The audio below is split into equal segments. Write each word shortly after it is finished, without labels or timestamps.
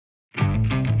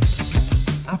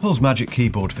Apple's Magic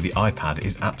Keyboard for the iPad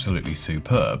is absolutely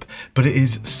superb, but it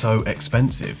is so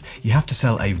expensive. You have to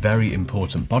sell a very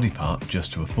important body part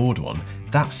just to afford one.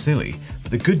 That's silly,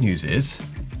 but the good news is,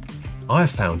 I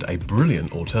have found a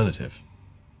brilliant alternative.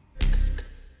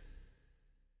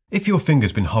 If your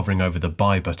finger's been hovering over the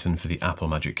buy button for the Apple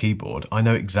Magic Keyboard, I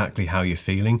know exactly how you're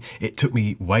feeling. It took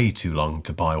me way too long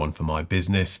to buy one for my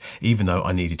business, even though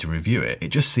I needed to review it. It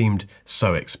just seemed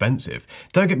so expensive.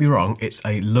 Don't get me wrong, it's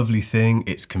a lovely thing,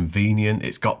 it's convenient,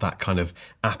 it's got that kind of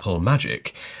Apple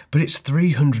magic, but it's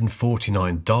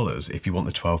 $349 if you want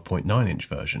the 12.9-inch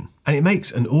version. And it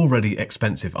makes an already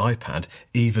expensive iPad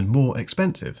even more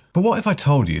expensive. But what if I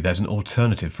told you there's an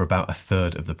alternative for about a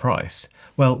third of the price?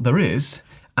 Well, there is.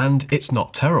 And it's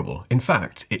not terrible. In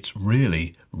fact, it's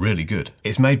really, really good.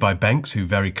 It's made by Benks, who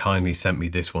very kindly sent me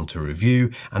this one to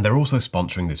review, and they're also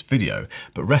sponsoring this video.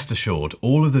 But rest assured,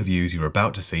 all of the views you're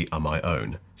about to see are my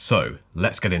own. So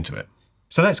let's get into it.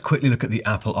 So let's quickly look at the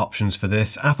Apple options for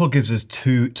this. Apple gives us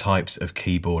two types of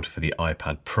keyboard for the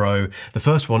iPad Pro. The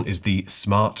first one is the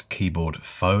Smart Keyboard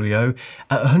Folio.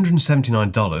 At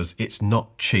 $179, it's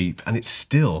not cheap, and it's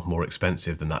still more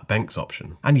expensive than that Benks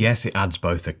option. And yes, it adds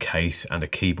both a case and a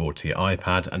keyboard to your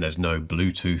iPad, and there's no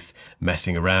Bluetooth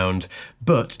messing around,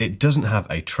 but it doesn't have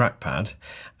a trackpad,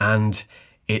 and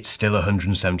it's still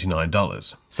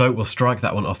 $179. So we'll strike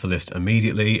that one off the list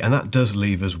immediately, and that does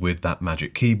leave us with that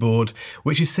Magic Keyboard,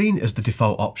 which is seen as the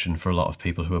default option for a lot of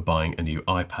people who are buying a new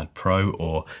iPad Pro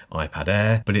or iPad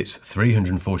Air, but it's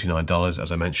 $349, as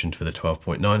I mentioned, for the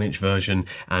 12.9-inch version,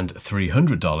 and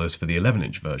 $300 for the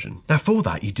 11-inch version. Now for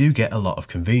that, you do get a lot of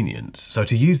convenience. So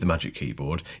to use the Magic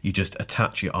Keyboard, you just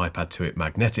attach your iPad to it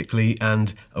magnetically,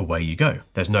 and away you go.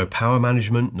 There's no power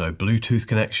management, no Bluetooth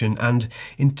connection, and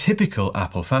in typical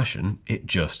Apple fashion, it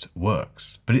just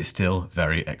works. But it's still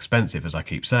very expensive, as I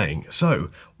keep saying. So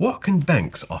what can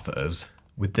Benks offer us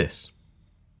with this?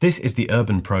 This is the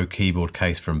Urban Pro keyboard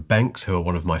case from Benks, who are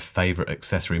one of my favourite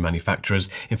accessory manufacturers.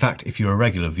 In fact, if you're a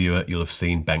regular viewer, you'll have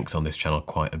seen Benks on this channel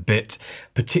quite a bit,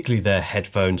 particularly their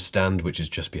headphone stand, which is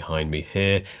just behind me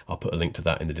here. I'll put a link to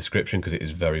that in the description because it is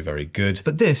very, very good.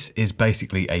 But this is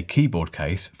basically a keyboard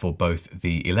case for both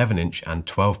the 11-inch and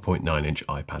 12.9-inch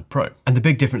iPad Pro. And the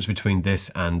big difference between this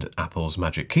and Apple's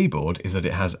Magic Keyboard is that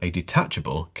it has a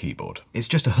detachable keyboard. It's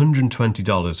just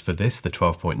 $120 for this, the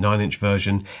 12.9-inch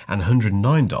version, and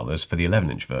 $109 for the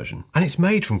 11-inch version. And it's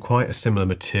made from quite a similar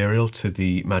material to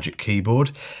the Magic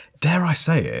Keyboard. Dare I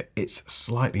say it, it's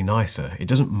slightly nicer. It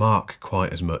doesn't mark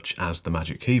quite as much as the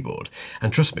Magic Keyboard.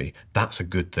 And trust me, that's a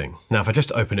good thing. Now, if I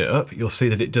just open it up, you'll see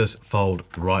that it does fold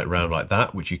right round like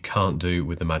that, which you can't do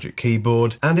with the Magic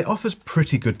Keyboard. And it offers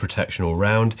pretty good protection all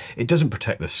round. It doesn't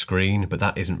protect the screen, but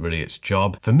that isn't really its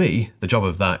job. For me, the job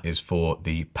of that is for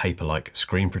the paper-like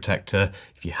screen protector.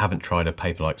 If you haven't tried a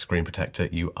paper-like screen protector,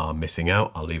 you are missing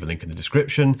out. I'll leave a link in the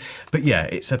description. But yeah,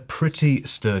 it's a pretty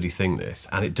sturdy thing, this,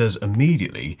 and it does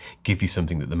immediately give you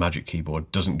something that the Magic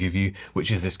Keyboard doesn't give you, which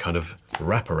is this kind of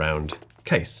wraparound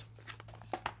case.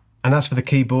 And as for the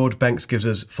keyboard, Benks gives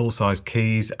us full-size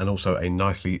keys and also a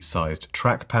nicely sized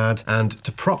trackpad. And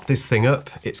to prop this thing up,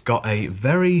 it's got a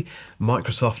very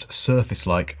Microsoft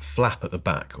Surface-like flap at the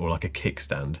back, or like a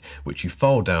kickstand, which you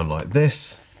fold down like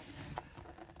this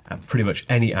at pretty much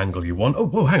any angle you want. Oh,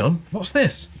 whoa, hang on, what's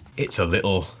this? It's a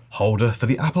little holder for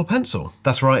the Apple Pencil.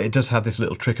 That's right, it does have this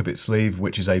little trick up its sleeve,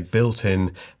 which is a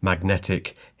built-in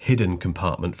magnetic hidden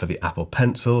compartment for the Apple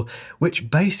Pencil, which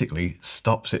basically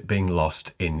stops it being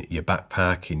lost in your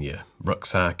backpack, in your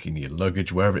rucksack, in your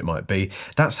luggage, wherever it might be.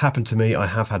 That's happened to me. I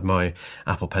have had my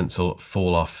Apple Pencil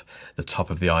fall off the top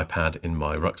of the iPad in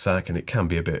my rucksack, and it can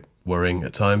be a bit worrying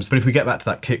at times. But if we get back to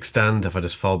that kickstand, if I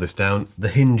just fold this down, the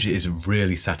hinge is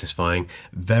really satisfying,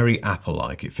 very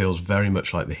Apple-like. It feels very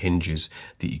much like the hinges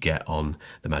that you get on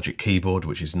the Magic Keyboard,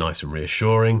 which is nice and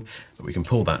reassuring. But we can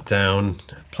pull that down,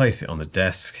 place it on the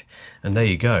desk, and there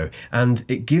you go. And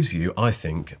it gives you, I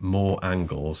think, more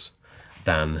angles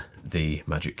than the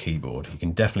Magic Keyboard. You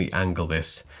can definitely angle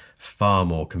this far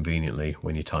more conveniently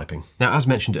when you're typing. Now, as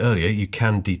mentioned earlier, you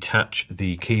can detach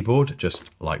the keyboard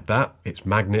just like that. It's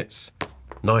magnets,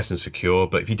 nice and secure,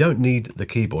 but if you don't need the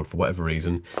keyboard for whatever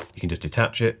reason, you can just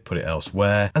detach it, put it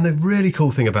elsewhere. And the really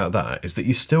cool thing about that is that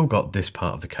you still got this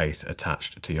part of the case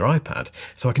attached to your iPad.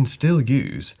 So I can still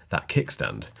use that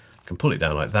kickstand. I can pull it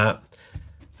down like that,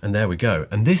 and there we go.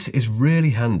 And this is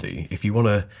really handy if you want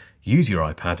to use your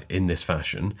iPad in this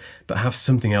fashion, but have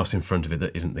something else in front of it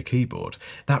that isn't the keyboard.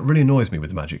 That really annoys me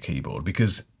with the Magic Keyboard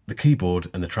because the keyboard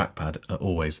and the trackpad are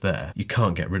always there. You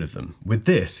can't get rid of them. With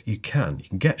this, you can. You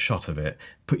can get shot of it,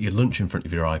 put your lunch in front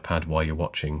of your iPad while you're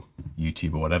watching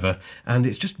YouTube or whatever, and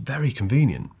it's just very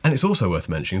convenient. And it's also worth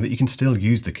mentioning that you can still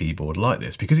use the keyboard like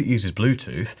this. Because it uses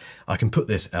Bluetooth, I can put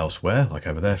this elsewhere, like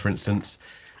over there for instance,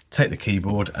 take the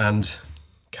keyboard and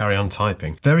carry on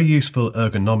typing. Very useful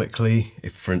ergonomically.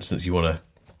 If, for instance, you want to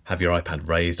have your iPad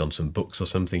raised on some books or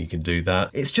something, you can do that.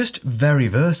 It's just very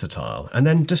versatile. And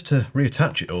then just to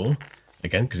reattach it all,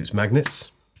 again, because it's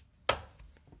magnets,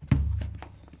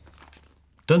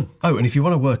 done. Oh, and if you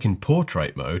want to work in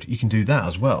portrait mode, you can do that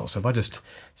as well. So if I just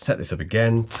set this up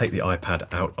again, take the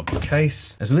iPad out of the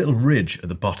case, there's a little ridge at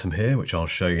the bottom here, which I'll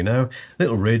show you now.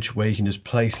 Little ridge where you can just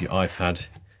place your iPad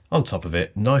on top of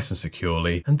it nice and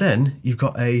securely, and then you've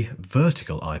got a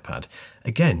vertical iPad.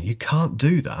 Again, you can't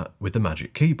do that with the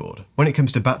Magic Keyboard. When it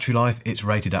comes to battery life, it's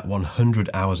rated at 100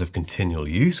 hours of continual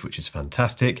use, which is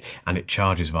fantastic, and it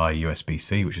charges via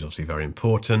USB-C, which is obviously very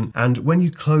important. And when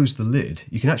you close the lid,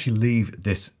 you can actually leave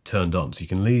this turned on. So you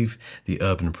can leave the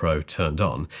Urban Pro turned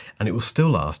on, and it will still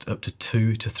last up to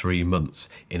 2 to 3 months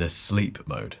in a sleep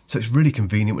mode. So it's really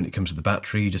convenient when it comes to the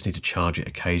battery. You just need to charge it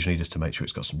occasionally just to make sure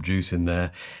it's got some juice in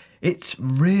there. It's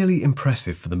really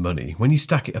impressive for the money. When you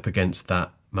stack it up against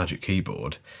that Magic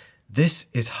Keyboard, this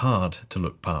is hard to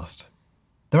look past.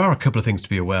 There are a couple of things to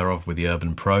be aware of with the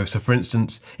Urban Pro. So for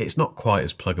instance, it's not quite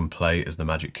as plug and play as the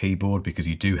Magic Keyboard because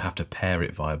you do have to pair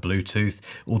it via Bluetooth,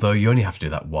 although you only have to do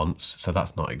that once, so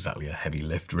that's not exactly a heavy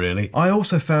lift really. I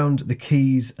also found the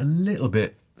keys a little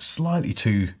bit slightly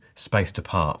too spaced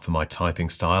apart for my typing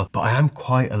style, but I am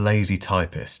quite a lazy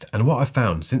typist, and what I've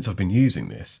found since I've been using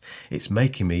this, it's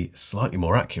making me slightly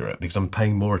more accurate because I'm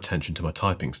paying more attention to my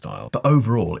typing style. But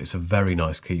overall, it's a very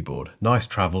nice keyboard. Nice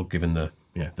travel given the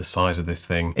size of this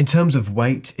thing. In terms of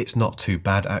weight, it's not too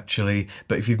bad actually,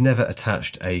 but if you've never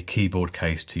attached a keyboard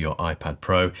case to your iPad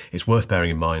Pro, it's worth bearing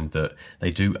in mind that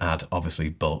they do add obviously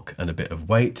bulk and a bit of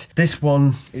weight. This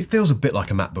one, it feels a bit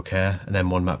like a MacBook Air, an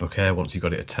M1 MacBook Air once you've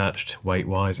got it attached.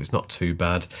 Weight-wise, it's not too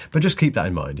bad, but just keep that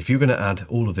in mind. If you're gonna add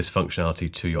all of this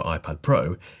functionality to your iPad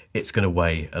Pro, it's gonna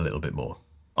weigh a little bit more.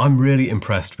 I'm really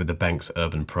impressed with the Benks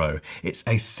Urban Pro. It's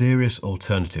a serious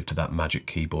alternative to that Magic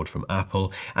Keyboard from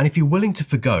Apple, and if you're willing to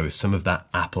forgo some of that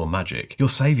Apple magic, you'll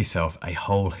save yourself a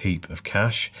whole heap of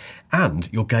cash, and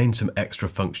you'll gain some extra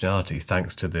functionality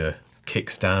thanks to the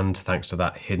kickstand, thanks to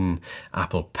that hidden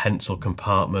Apple Pencil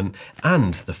compartment,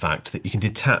 and the fact that you can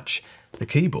detach the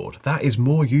keyboard. That is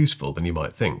more useful than you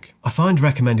might think. I find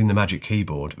recommending the Magic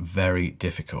Keyboard very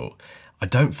difficult. I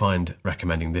don't find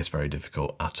recommending this very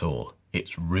difficult at all.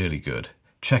 It's really good.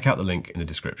 Check out the link in the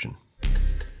description.